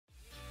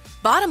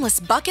bottomless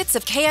buckets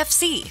of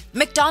KFC,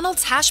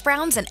 McDonald's hash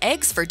browns and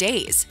eggs for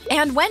days,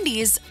 and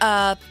Wendy's,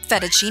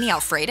 fettuccine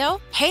alfredo?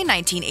 Hey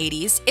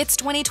 1980s, it's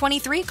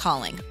 2023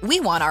 calling. We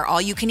want our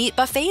all-you-can-eat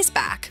buffets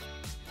back.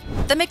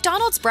 The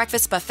McDonald's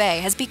breakfast buffet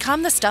has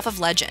become the stuff of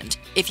legend.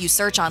 If you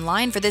search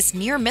online for this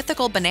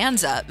near-mythical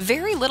bonanza,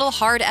 very little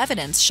hard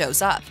evidence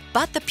shows up.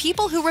 But the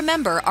people who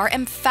remember are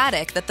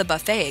emphatic that the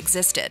buffet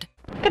existed.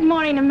 Good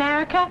morning,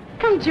 America.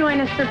 Come join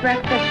us for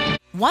breakfast.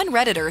 One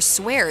Redditor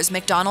swears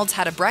McDonald's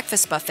had a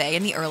breakfast buffet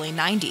in the early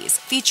 90s,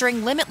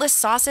 featuring limitless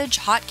sausage,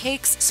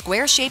 hotcakes,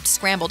 square-shaped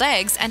scrambled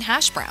eggs, and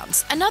hash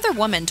browns. Another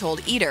woman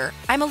told Eater,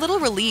 "I'm a little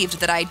relieved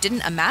that I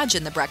didn't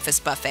imagine the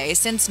breakfast buffet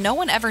since no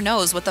one ever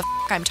knows what the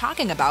I'm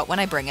talking about when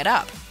I bring it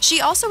up."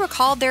 She also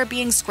recalled there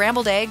being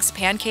scrambled eggs,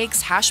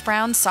 pancakes, hash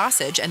browns,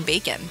 sausage, and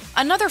bacon.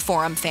 Another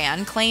forum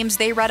fan claims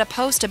they read a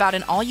post about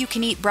an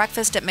all-you-can-eat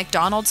breakfast at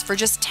McDonald's for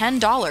just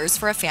 $10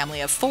 for a family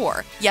of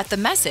 4, yet the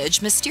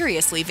message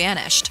mysteriously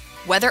vanished.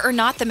 Whether or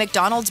not the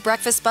McDonald's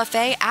breakfast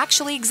buffet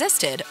actually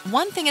existed,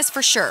 one thing is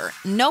for sure,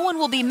 no one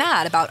will be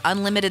mad about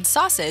unlimited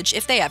sausage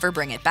if they ever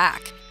bring it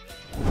back.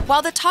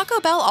 While the Taco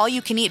Bell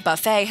all-you-can-eat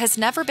buffet has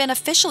never been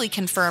officially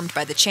confirmed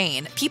by the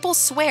chain, people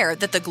swear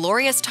that the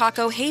glorious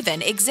taco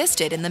haven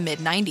existed in the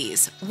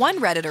mid-90s. One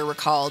Redditor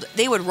recalled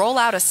they would roll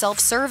out a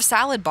self-serve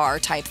salad bar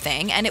type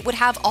thing and it would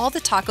have all the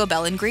Taco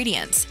Bell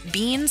ingredients: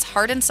 beans,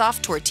 hard and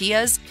soft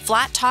tortillas,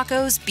 flat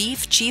tacos,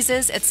 beef,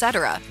 cheeses,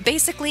 etc.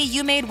 Basically,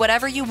 you made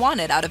whatever you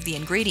wanted out of the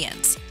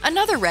ingredients.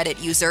 Another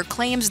Reddit user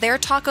claims their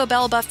Taco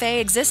Bell buffet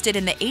existed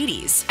in the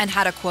 80s and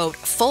had a, quote,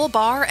 full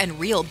bar and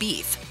real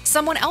beef.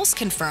 Someone else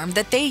confirmed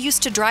that they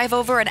used to drive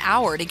over an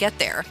hour to get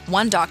there.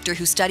 One doctor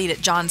who studied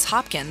at Johns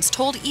Hopkins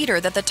told Eater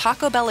that the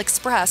Taco Bell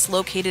Express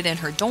located in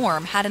her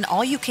dorm had an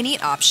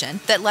all-you-can-eat option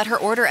that let her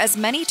order as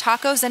many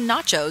tacos and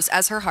nachos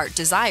as her heart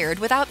desired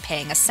without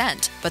paying a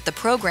cent, but the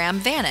program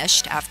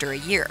vanished after a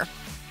year.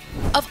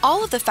 Of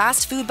all of the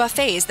fast food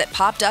buffets that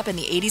popped up in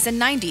the 80s and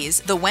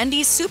 90s, the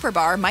Wendy's Super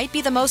Bar might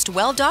be the most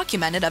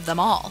well-documented of them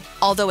all.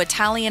 Although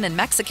Italian and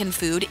Mexican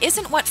food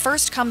isn't what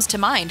first comes to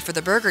mind for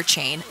the burger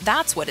chain,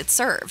 that's what it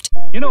served.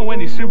 You know,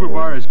 Wendy's Super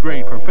Bar is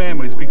great for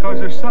families because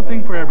there's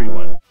something for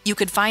everyone. You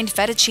could find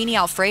fettuccine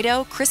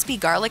alfredo, crispy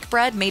garlic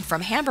bread made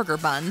from hamburger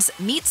buns,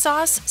 meat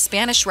sauce,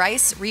 Spanish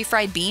rice,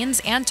 refried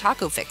beans, and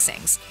taco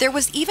fixings. There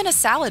was even a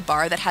salad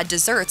bar that had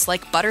desserts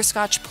like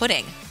butterscotch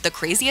pudding. The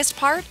craziest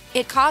part?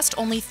 It cost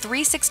only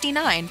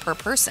 $3.69 per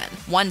person.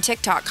 One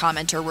TikTok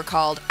commenter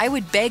recalled, "I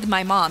would beg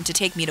my mom to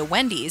take me to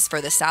Wendy's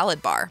for the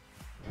salad bar."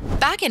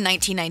 Back in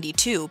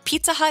 1992,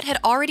 Pizza Hut had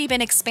already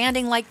been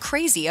expanding like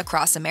crazy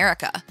across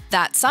America.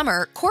 That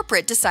summer,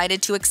 corporate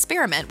decided to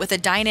experiment with a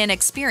dine-in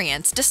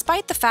experience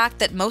despite the fact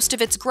that most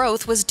of its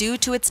growth was due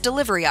to its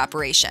delivery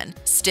operation.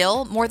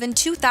 Still, more than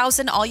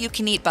 2,000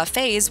 all-you-can-eat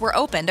buffets were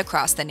opened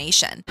across the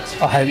nation.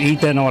 I have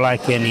eaten all I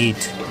can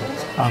eat.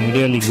 I'm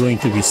really going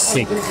to be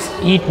sick.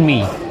 Eat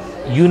me.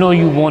 You know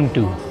you want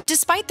to.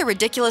 Despite the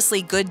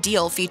ridiculously good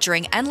deal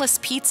featuring endless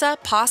pizza,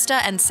 pasta,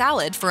 and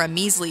salad for a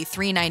measly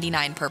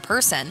 $3.99 per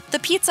person, the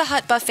Pizza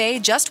Hut buffet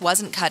just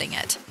wasn't cutting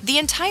it. The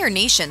entire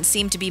nation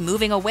seemed to be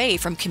moving away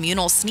from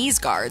communal sneeze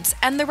guards,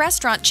 and the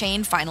restaurant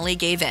chain finally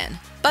gave in.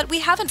 But we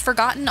haven't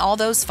forgotten all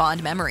those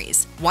fond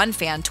memories. One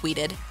fan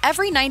tweeted,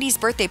 "Every 90s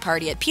birthday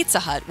party at Pizza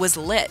Hut was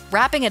lit.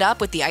 Wrapping it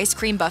up with the ice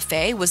cream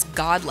buffet was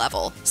god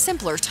level.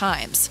 Simpler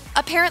times."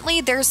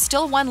 Apparently, there's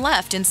still one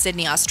left in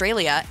Sydney,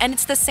 Australia, and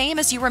it's the same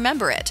as you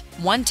remember it.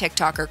 One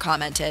TikToker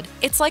commented,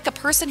 "It's like a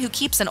person who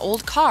keeps an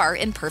old car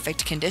in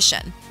perfect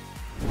condition."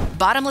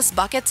 Bottomless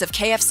buckets of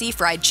KFC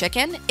fried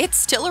chicken? It's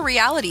still a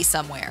reality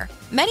somewhere.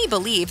 Many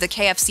believe the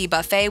KFC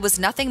buffet was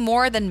nothing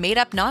more than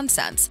made-up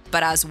nonsense,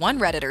 but as one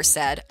Redditor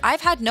said,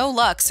 "I've had no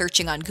luck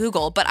searching on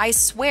Google, but I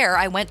swear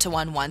I went to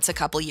one once a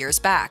couple years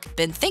back.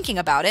 Been thinking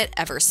about it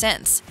ever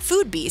since."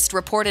 Food Beast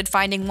reported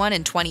finding one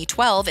in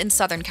 2012 in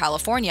Southern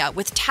California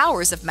with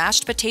towers of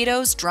mashed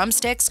potatoes,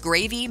 drumsticks,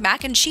 gravy,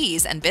 mac and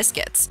cheese, and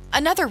biscuits.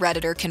 Another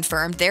Redditor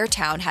confirmed their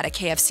town had a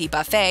KFC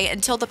buffet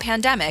until the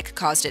pandemic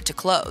caused it to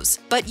close.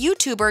 But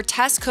YouTuber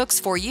Tess Cooks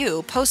For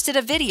You posted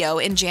a video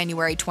in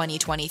January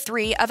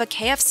 2023 of a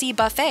KFC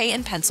buffet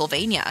in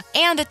Pennsylvania,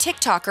 and a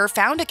TikToker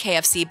found a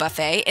KFC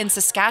buffet in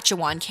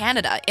Saskatchewan,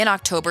 Canada in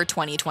October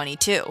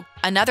 2022.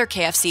 Another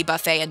KFC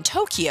buffet in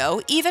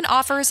Tokyo even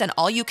offers an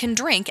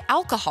all-you-can-drink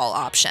alcohol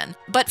option.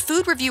 But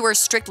food reviewer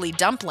Strictly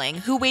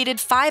Dumpling, who waited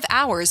 5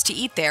 hours to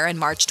eat there in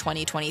March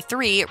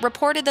 2023,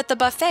 reported that the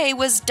buffet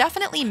was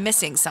definitely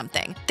missing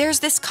something. There's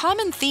this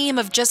common theme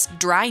of just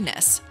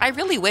dryness. I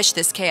really wish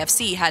this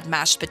KFC had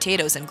mashed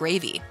potatoes and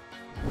gravy.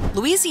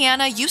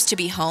 Louisiana used to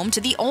be home to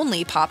the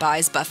only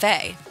Popeyes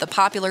buffet. The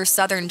popular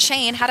Southern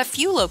chain had a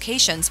few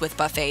locations with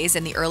buffets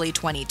in the early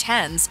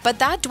 2010s, but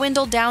that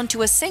dwindled down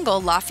to a single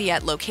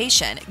Lafayette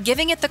location,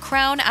 giving it the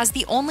crown as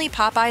the only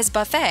Popeyes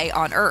buffet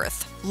on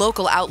Earth.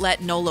 Local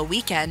outlet NOLA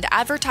Weekend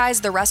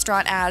advertised the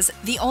restaurant as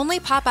the only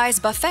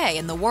Popeyes buffet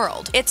in the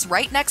world. It's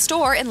right next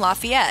door in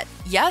Lafayette.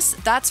 Yes,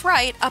 that's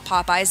right, a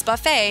Popeyes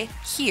buffet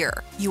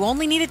here. You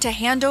only needed to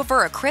hand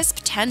over a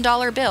crisp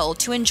 $10 bill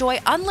to enjoy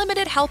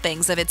unlimited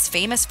helpings of its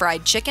famous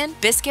fried chicken,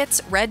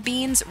 biscuits, red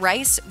beans,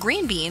 rice,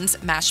 green beans,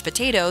 mashed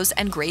potatoes,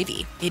 and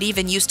gravy. It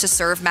even used to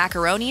serve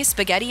macaroni,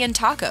 spaghetti, and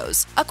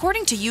tacos.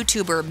 According to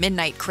YouTuber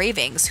Midnight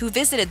Cravings, who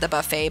visited the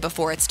buffet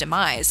before its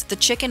demise, the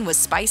chicken was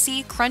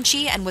spicy,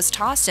 crunchy, and was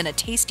tossed in a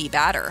tasty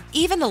batter.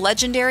 Even the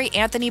legendary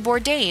Anthony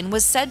Bourdain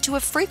was said to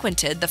have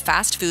frequented the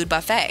fast food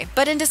buffet.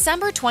 But in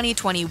December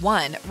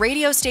 2021,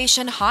 radio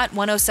station Hot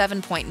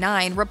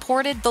 107.9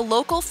 reported the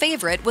local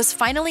favorite was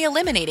finally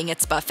eliminating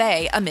its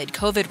buffet amid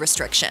COVID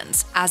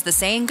restrictions. As the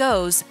saying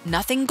goes,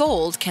 nothing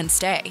gold can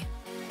stay.